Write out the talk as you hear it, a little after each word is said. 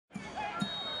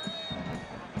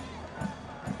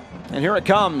And here it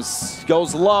comes.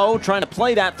 Goes low, trying to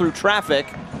play that through traffic.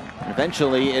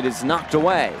 Eventually, it is knocked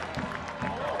away.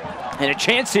 And a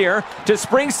chance here to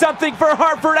spring something for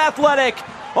Hartford Athletic.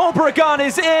 Obregón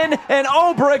is in, and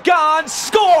Obregón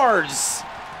scores!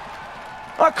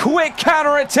 A quick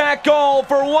counterattack goal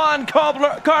for Juan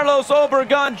Carlos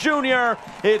Obregón Jr.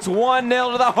 It's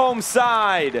 1-0 to the home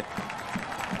side.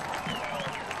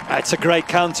 It's a great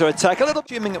counter-attack. A little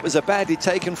assuming it was a badly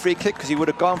taken free kick because he would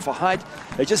have gone for height.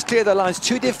 They just clear the lines.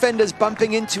 Two defenders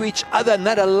bumping into each other, and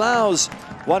that allows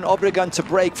Juan Obregón to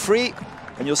break free.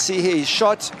 And you'll see here his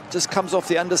shot just comes off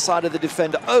the underside of the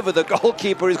defender over the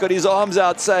goalkeeper. He's got his arms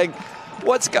out saying,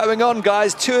 "What's going on,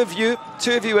 guys? Two of you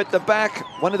at the back."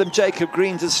 One of them, Jacob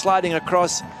Green, just sliding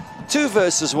across. 2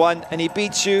 versus 1, and he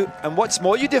beats you. And what's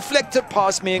more, you deflect it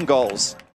past me in goals.